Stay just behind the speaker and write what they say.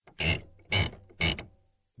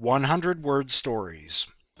100-word stories.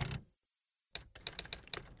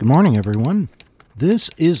 Good morning, everyone. This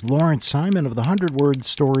is Lawrence Simon of the 100-Word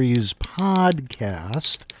Stories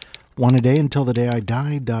podcast, one a day until the day I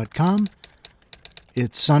die.com.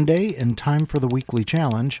 It's Sunday and time for the weekly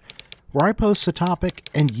challenge, where I post a topic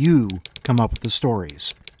and you come up with the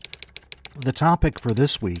stories. The topic for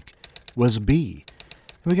this week was bee.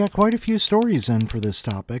 We got quite a few stories in for this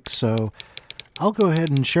topic, so I'll go ahead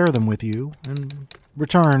and share them with you and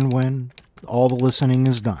return when all the listening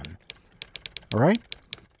is done. All right?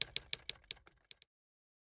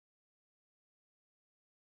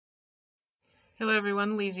 Hello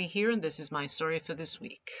everyone, Lizzie here, and this is my story for this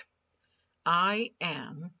week. I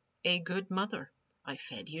am a good mother. I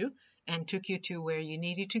fed you and took you to where you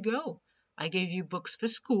needed to go. I gave you books for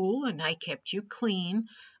school and I kept you clean.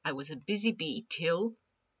 I was a busy bee till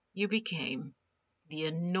you became the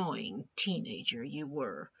annoying teenager you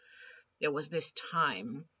were. There was this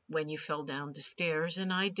time when you fell down the stairs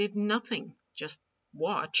and I did nothing, just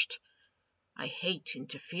watched. I hate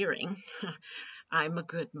interfering. I'm a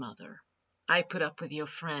good mother. I put up with your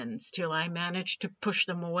friends till I managed to push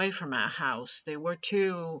them away from our house. They were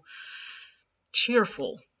too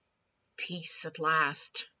cheerful. Peace at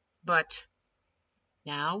last. But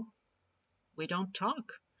now we don't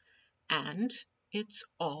talk. And it's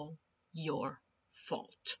all your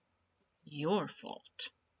fault. Your fault.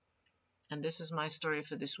 And this is my story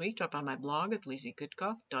for this week. Drop on my blog at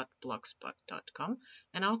lizziegoodcoff.blogspot.com.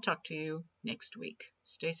 And I'll talk to you next week.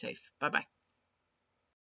 Stay safe. Bye-bye.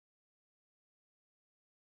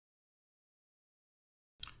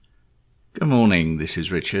 Good morning, this is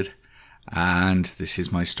Richard, and this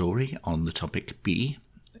is my story on the topic bee.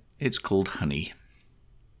 It's called Honey.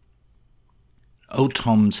 Old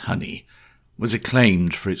Tom's honey was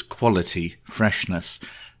acclaimed for its quality, freshness,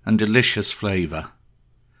 and delicious flavour.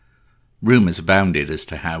 Rumours abounded as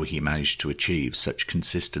to how he managed to achieve such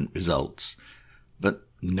consistent results, but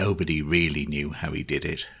nobody really knew how he did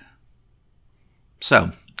it.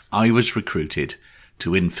 So, I was recruited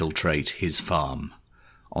to infiltrate his farm,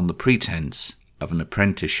 on the pretense of an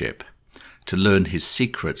apprenticeship, to learn his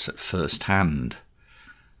secrets at first hand.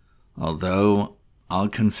 Although, I'll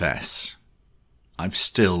confess, I've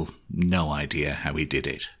still no idea how he did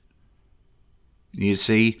it. You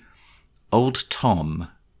see, old Tom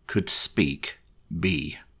could speak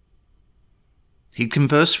bee. He'd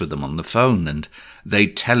converse with them on the phone, and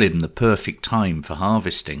they'd tell him the perfect time for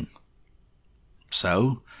harvesting.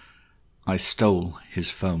 So, I stole his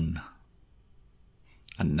phone.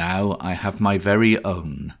 And now I have my very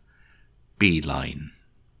own beeline.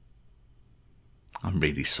 I'm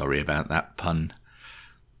really sorry about that pun,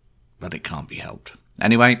 but it can't be helped.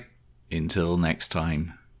 Anyway, until next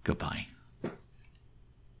time, goodbye.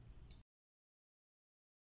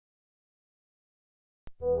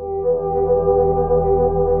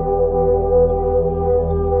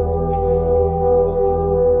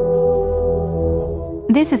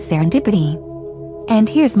 This is Serendipity, and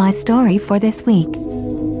here's my story for this week.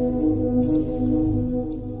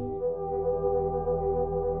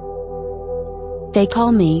 They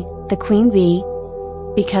call me the Queen Bee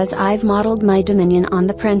because I've modeled my dominion on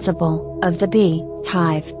the principle of the bee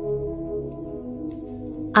hive.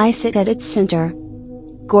 I sit at its center,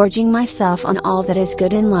 gorging myself on all that is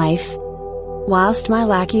good in life, whilst my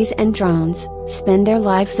lackeys and drones spend their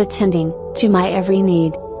lives attending to my every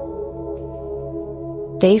need.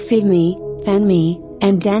 They feed me, fan me,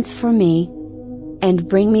 and dance for me, and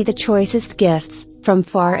bring me the choicest gifts from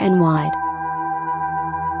far and wide.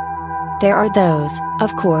 There are those,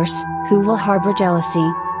 of course, who will harbor jealousy.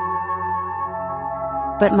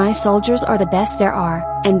 But my soldiers are the best there are,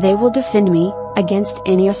 and they will defend me against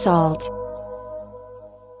any assault.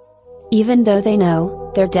 Even though they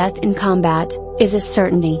know their death in combat is a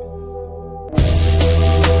certainty.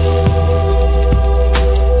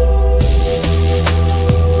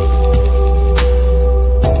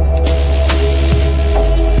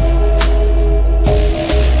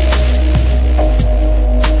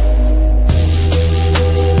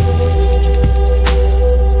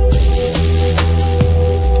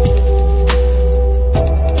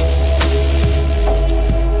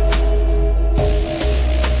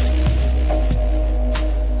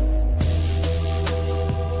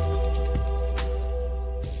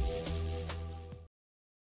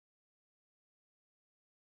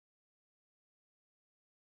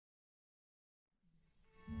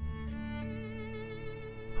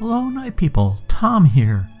 Hello, night people. Tom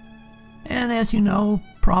here. And as you know,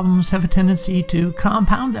 problems have a tendency to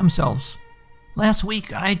compound themselves. Last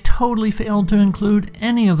week, I totally failed to include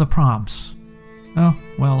any of the prompts. Oh,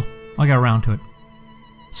 well, I got around to it.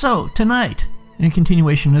 So, tonight, In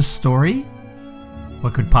continuation of this story,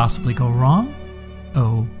 what could possibly go wrong?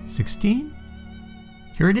 16?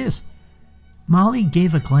 Here it is. Molly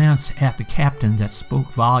gave a glance at the captain that spoke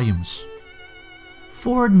volumes.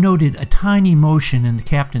 Ford noted a tiny motion in the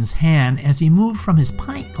captain's hand as he moved from his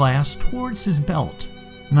pint glass towards his belt.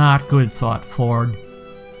 Not good, thought Ford,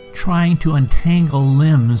 trying to untangle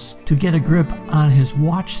limbs to get a grip on his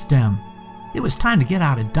watch stem. It was time to get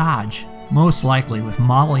out of Dodge, most likely with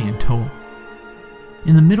Molly in tow.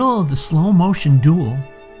 In the middle of the slow-motion duel,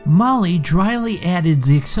 Molly dryly added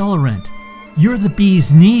the accelerant. "You're the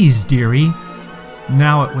bee's knees, dearie."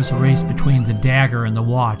 Now it was a race between the dagger and the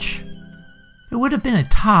watch. It would have been a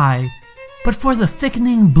tie, but for the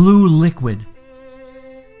thickening blue liquid.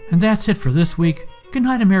 And that's it for this week. Good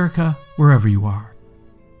night, America, wherever you are.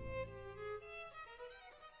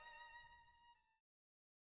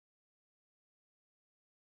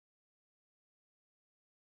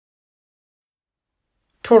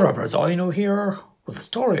 Tora Brazino here with a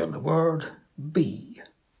story on the word bee.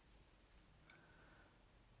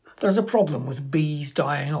 There's a problem with bees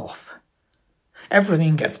dying off.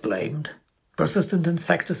 Everything gets blamed. Persistent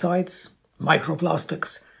insecticides,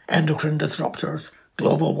 microplastics, endocrine disruptors,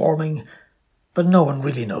 global warming, but no one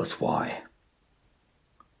really knows why.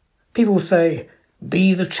 People say,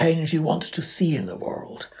 be the change you want to see in the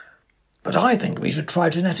world. But I think we should try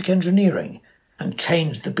genetic engineering and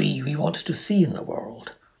change the bee we want to see in the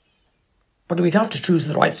world. But we'd have to choose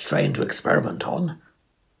the right strain to experiment on.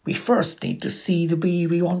 We first need to see the bee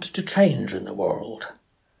we want to change in the world.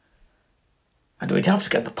 And we'd have to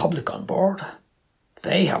get the public on board.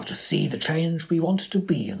 They have to see the change we want to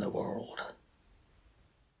be in the world.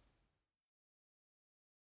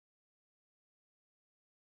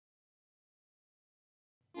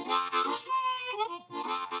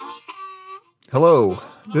 Hello,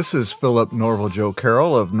 this is Philip Norval Joe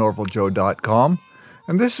Carroll of norvaljoe.com,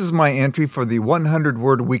 and this is my entry for the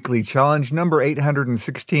 100-word weekly challenge number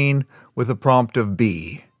 816 with a prompt of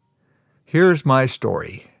B. Here's my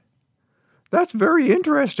story. "That's very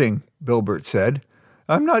interesting," Bilbert said.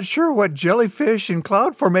 "I'm not sure what jellyfish and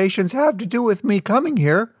cloud formations have to do with me coming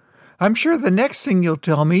here. I'm sure the next thing you'll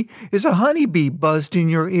tell me is a honeybee buzzed in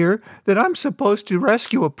your ear that I'm supposed to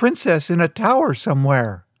rescue a princess in a tower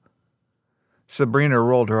somewhere." Sabrina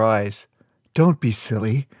rolled her eyes. "Don't be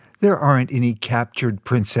silly. There aren't any captured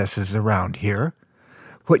princesses around here.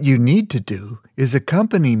 What you need to do is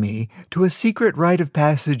accompany me to a secret rite of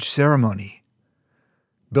passage ceremony."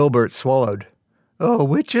 Bilbert swallowed. "A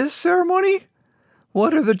witch's ceremony?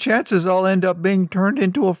 What are the chances I'll end up being turned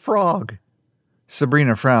into a frog?"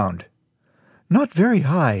 Sabrina frowned. "Not very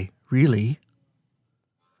high, really."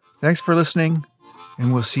 Thanks for listening,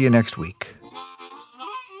 and we'll see you next week.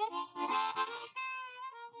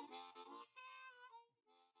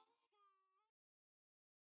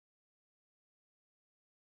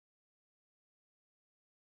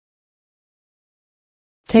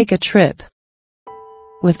 Take a trip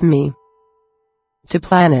with me to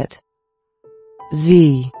Planet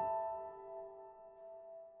Z.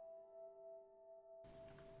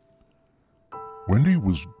 Wendy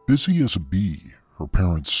was busy as a bee, her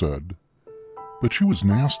parents said, but she was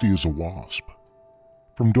nasty as a wasp.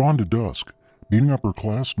 From dawn to dusk, beating up her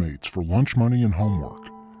classmates for lunch money and homework.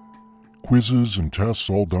 Quizzes and tests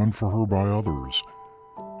all done for her by others.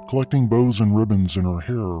 Collecting bows and ribbons in her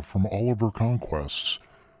hair from all of her conquests.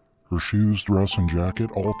 Her shoes, dress, and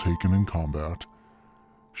jacket all taken in combat.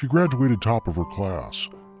 She graduated top of her class,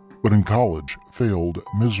 but in college failed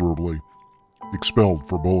miserably, expelled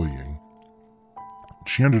for bullying.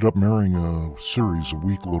 She ended up marrying a series of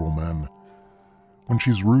weak little men. When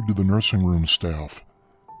she's rude to the nursing room staff,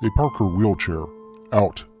 they park her wheelchair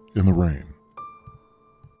out in the rain.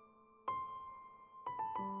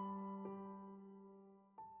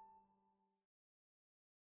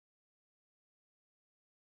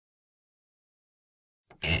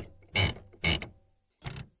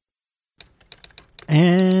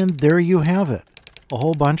 And there you have it, a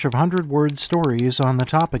whole bunch of 100-word stories on the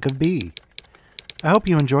topic of bee. I hope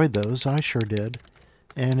you enjoyed those. I sure did.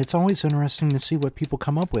 And it's always interesting to see what people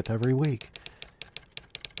come up with every week.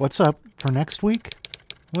 What's up for next week?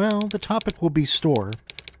 Well, the topic will be store.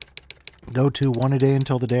 Go to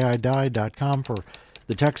oneadayuntilthedayIdie.com for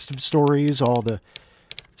the text of stories, all the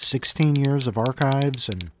 16 years of archives,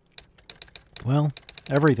 and, well,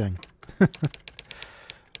 everything.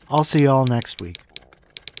 I'll see you all next week.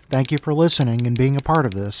 Thank you for listening and being a part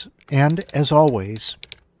of this. And, as always,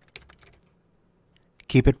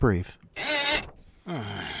 keep it brief.